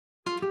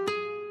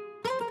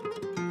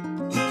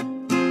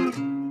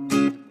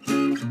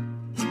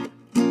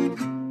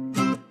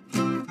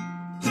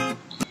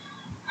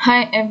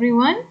Hi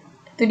everyone,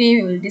 today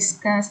we will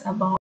discuss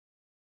about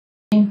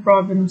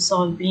problem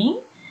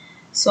solving.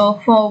 So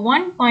for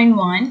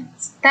 1.1,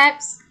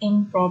 steps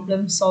in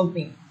problem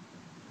solving.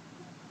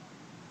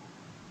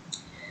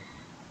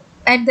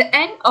 At the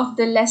end of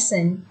the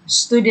lesson,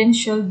 students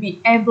should be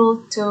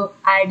able to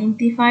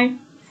identify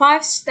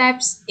 5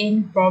 steps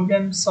in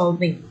problem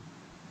solving.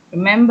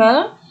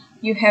 Remember,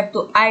 you have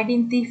to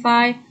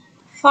identify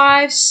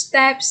 5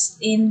 steps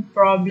in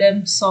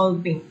problem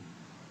solving.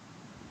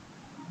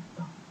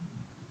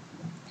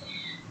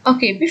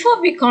 Okay,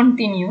 before we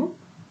continue,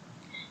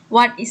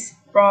 what is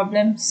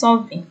problem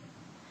solving?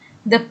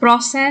 The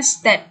process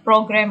that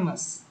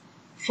programmers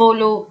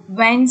follow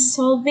when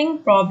solving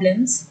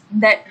problems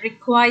that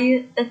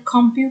require a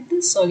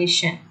computer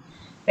solution.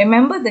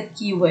 Remember the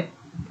keyword,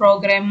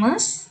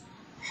 programmers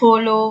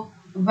follow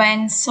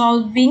when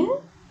solving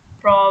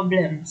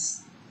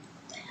problems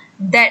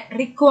that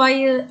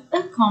require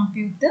a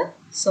computer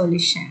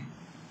solution.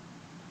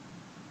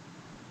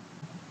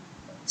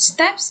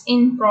 Steps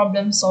in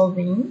problem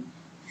solving.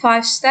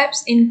 5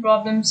 steps in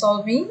problem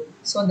solving.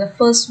 So the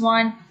first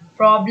one,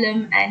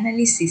 problem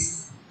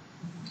analysis.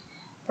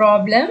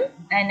 Problem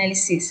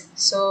analysis.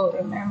 So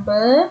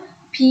remember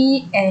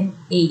P and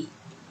A.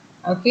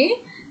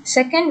 Okay.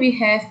 Second, we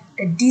have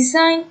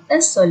design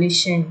a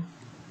solution.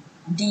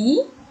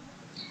 D.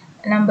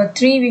 Number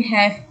 3, we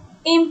have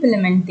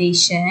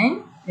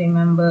implementation.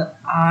 Remember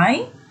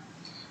I.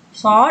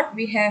 Fourth,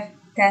 we have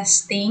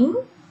testing.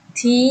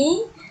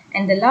 T.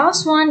 And the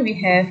last one, we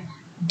have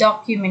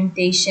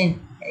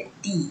documentation,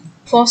 D.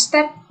 For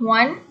step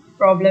 1,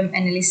 problem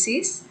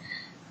analysis.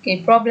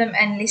 Okay, problem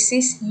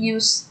analysis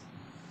used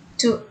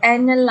to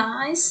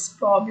analyze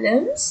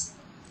problems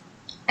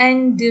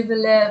and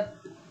develop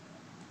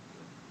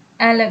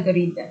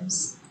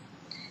algorithms.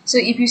 So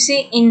if you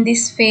say in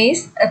this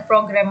phase, a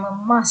programmer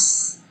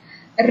must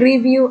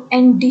review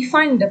and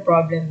define the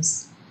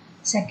problems.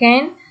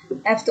 Second,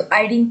 have to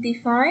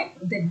identify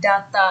the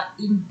data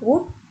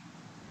input,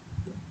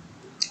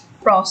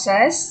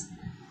 process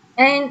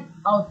and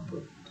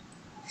output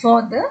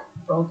for the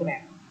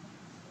program.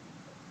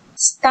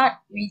 Start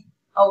with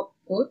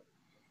output.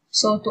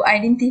 So to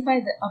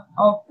identify the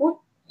output,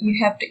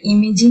 you have to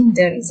imagine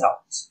the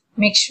results.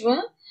 Make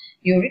sure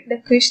you read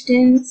the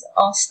questions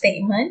or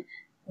statement.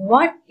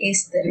 What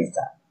is the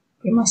result?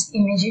 You must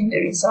imagine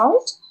the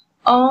result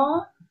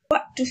or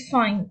what to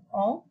find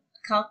or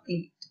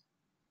calculate.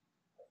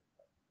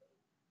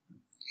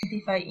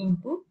 Identify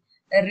input,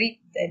 read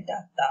the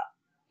data.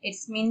 It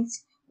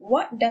means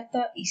what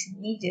data is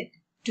needed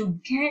to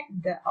get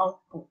the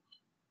output.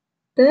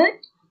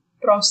 Third,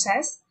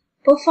 process,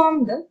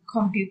 perform the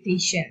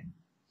computation.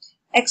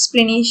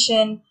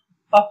 Explanation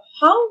of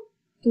how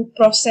to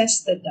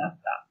process the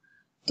data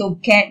to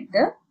get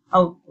the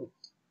output.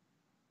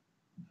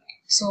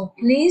 So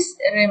please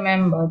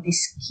remember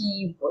this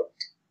keyword.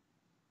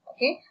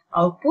 Okay,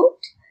 output,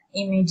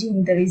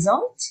 imagine the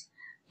result,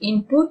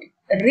 input,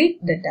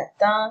 read the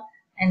data,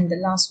 and the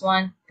last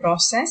one,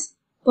 process,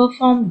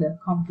 perform the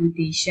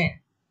computation.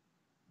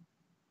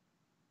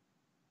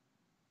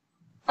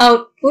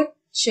 Output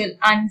should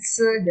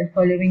answer the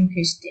following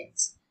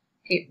questions.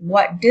 Okay,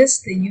 what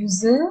does the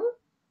user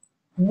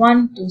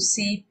want to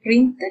see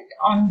printed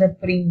on the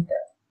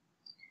printer,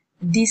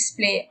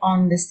 display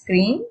on the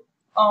screen,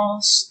 or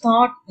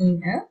stored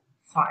in a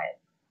file?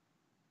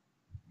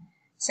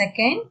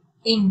 Second,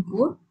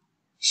 input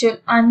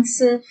should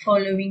answer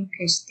following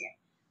question.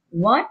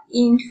 What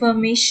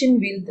information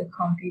will the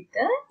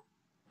computer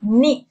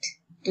need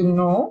to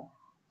know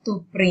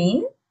to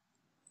print,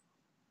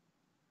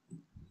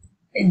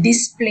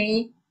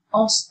 display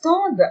or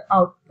store the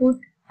output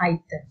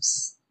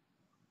items?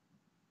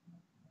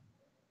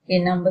 Okay,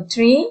 number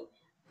 3,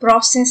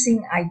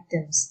 processing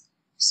items.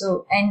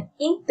 So an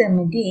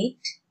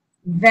intermediate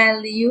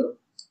value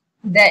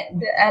that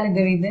the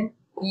algorithm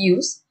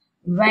use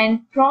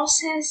when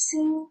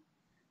processing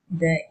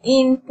the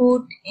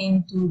input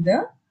into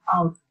the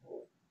output.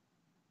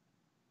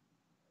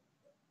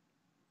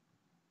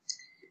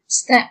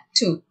 Step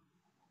 2,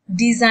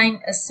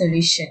 design a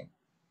solution.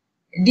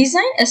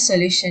 Design a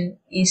solution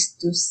is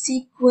to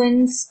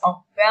sequence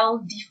of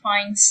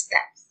well-defined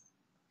steps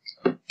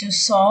to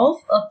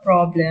solve a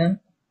problem,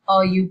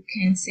 or you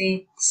can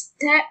say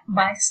step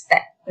by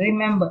step.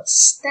 Remember,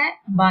 step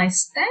by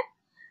step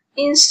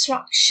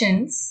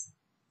instructions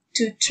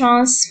to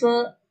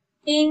transfer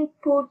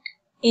input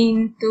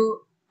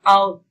into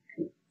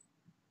output,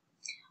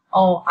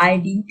 or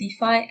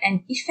identify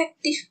an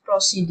effective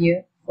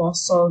procedure for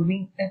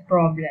solving a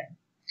problem.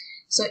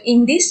 So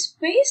in this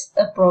phase,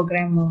 a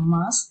programmer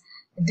must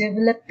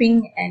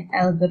developing an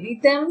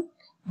algorithm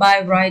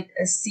by write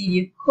a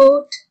serial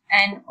code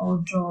and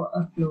or draw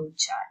a flow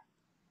chart.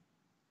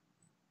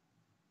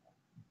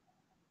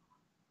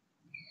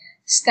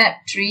 Step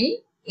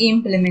 3,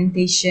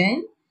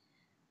 implementation,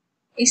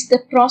 is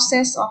the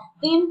process of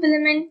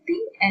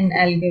implementing an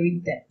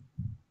algorithm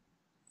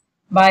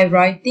by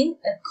writing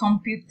a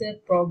computer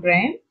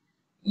program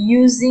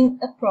using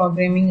a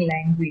programming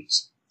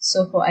language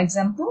So for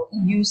example,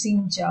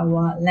 using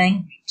Java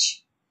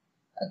language.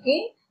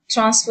 Okay,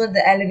 transfer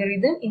the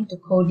algorithm into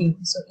coding.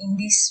 So in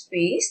this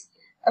phase,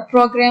 a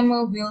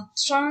programmer will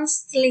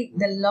translate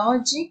the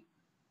logic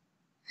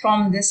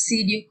from the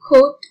CD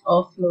code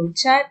or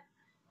flowchart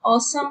or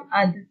some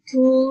other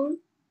tool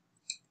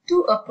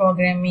to a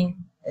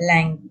programming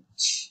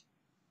language.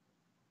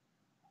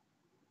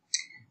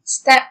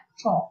 Step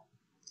 4.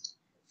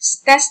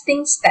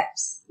 Testing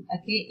steps.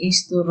 Okay,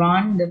 is to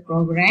run the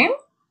program,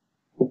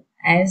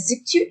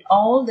 execute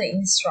all the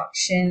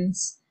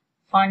instructions,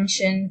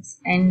 functions,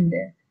 and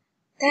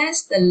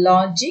test the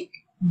logic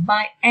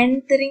by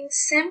entering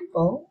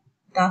sample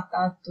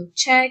data to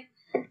check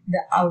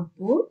the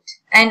output,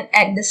 and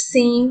at the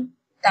same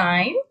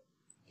time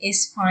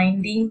is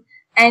finding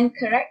and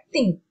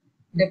correcting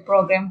the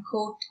program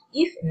code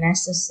if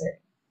necessary.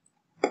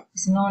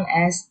 It's known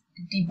as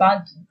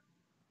debugging.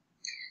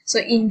 So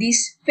in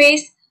this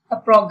phase, a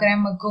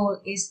programmer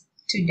goal is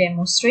to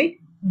demonstrate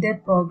the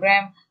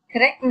program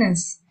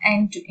correctness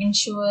and to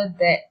ensure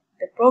that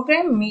the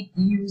program meets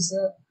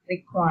user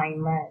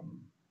requirement.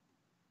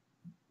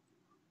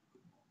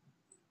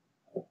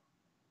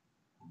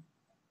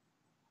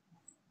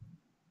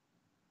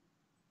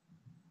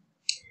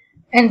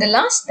 And the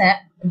last step,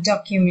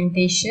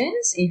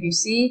 documentations, if you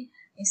see,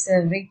 is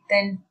a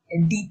written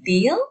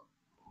detail,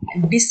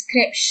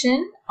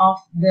 description of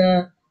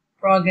the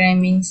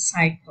programming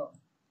cycle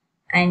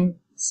and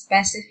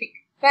specific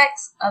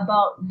facts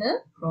about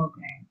the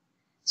program.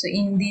 So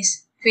in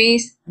this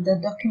phase, the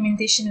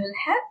documentation will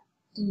help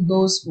to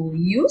those who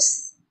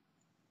use,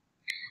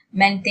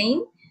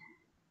 maintain,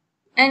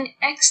 and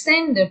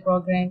extend the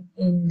program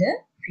in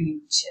the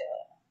future.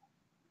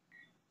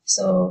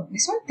 So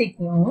this one, take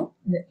note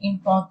the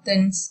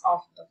importance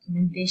of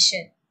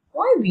documentation.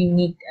 Why we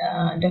need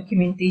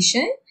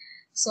documentation?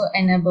 So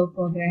enable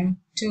program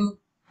to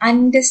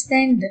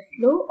understand the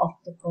flow of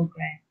the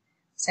program.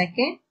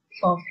 Second,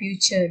 for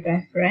future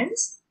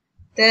reference.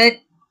 Third,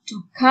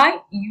 to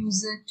guide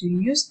user to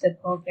use the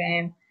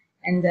program.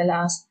 And the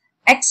last,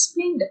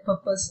 explain the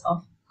purpose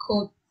of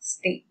code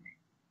statement.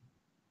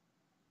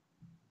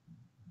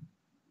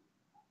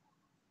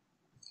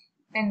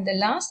 And the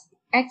last,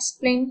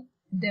 explain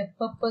the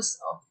purpose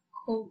of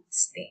code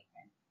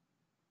statement.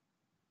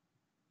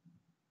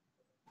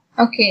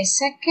 Okay,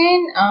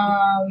 second,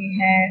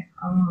 we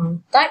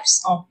have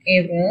types of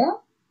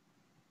error.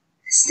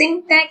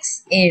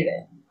 Syntax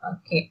error,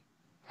 okay,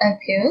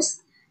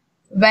 occurs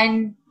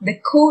when the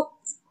code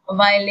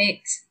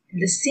violates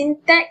the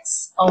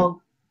syntax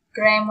or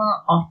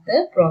grammar of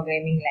the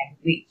programming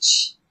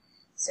language.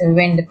 So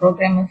when the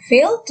programmer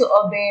failed to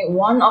obey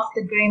one of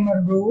the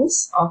grammar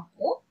rules of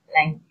the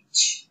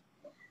language.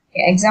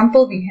 Okay,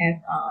 example, we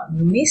have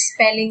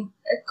misspelling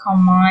a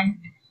command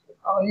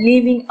or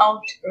leaving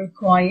out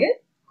required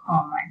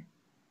command.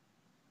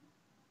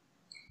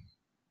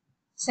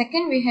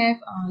 Second, we have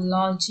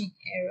logic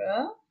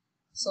error.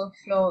 So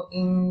flaw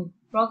in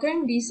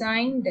program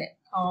design that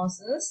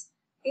causes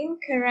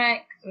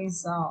incorrect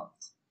result.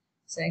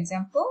 So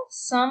example,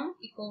 sum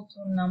equal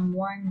to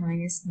num1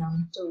 minus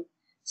num2.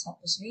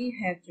 Suppose we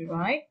have to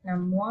write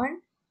num1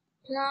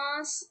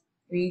 plus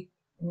with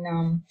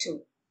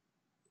num2.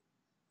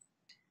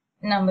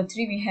 Number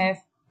 3, we have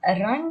a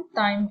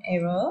runtime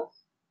error,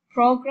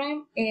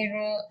 program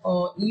error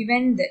or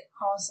event that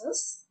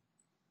causes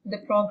the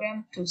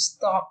program to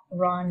stop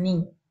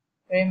running.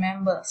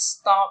 Remember,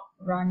 stop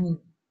running.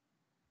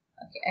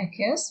 Okay,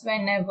 occurs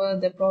whenever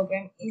the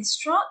program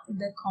instructs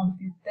the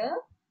computer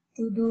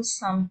to do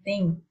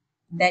something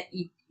that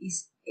it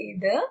is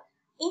either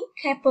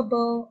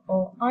incapable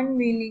or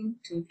unwilling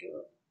to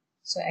do.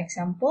 So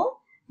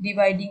example,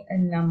 dividing a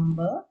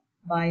number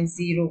by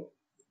 0.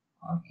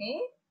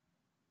 Okay.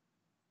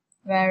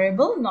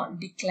 Variable not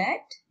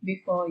declared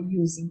before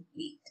using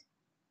it.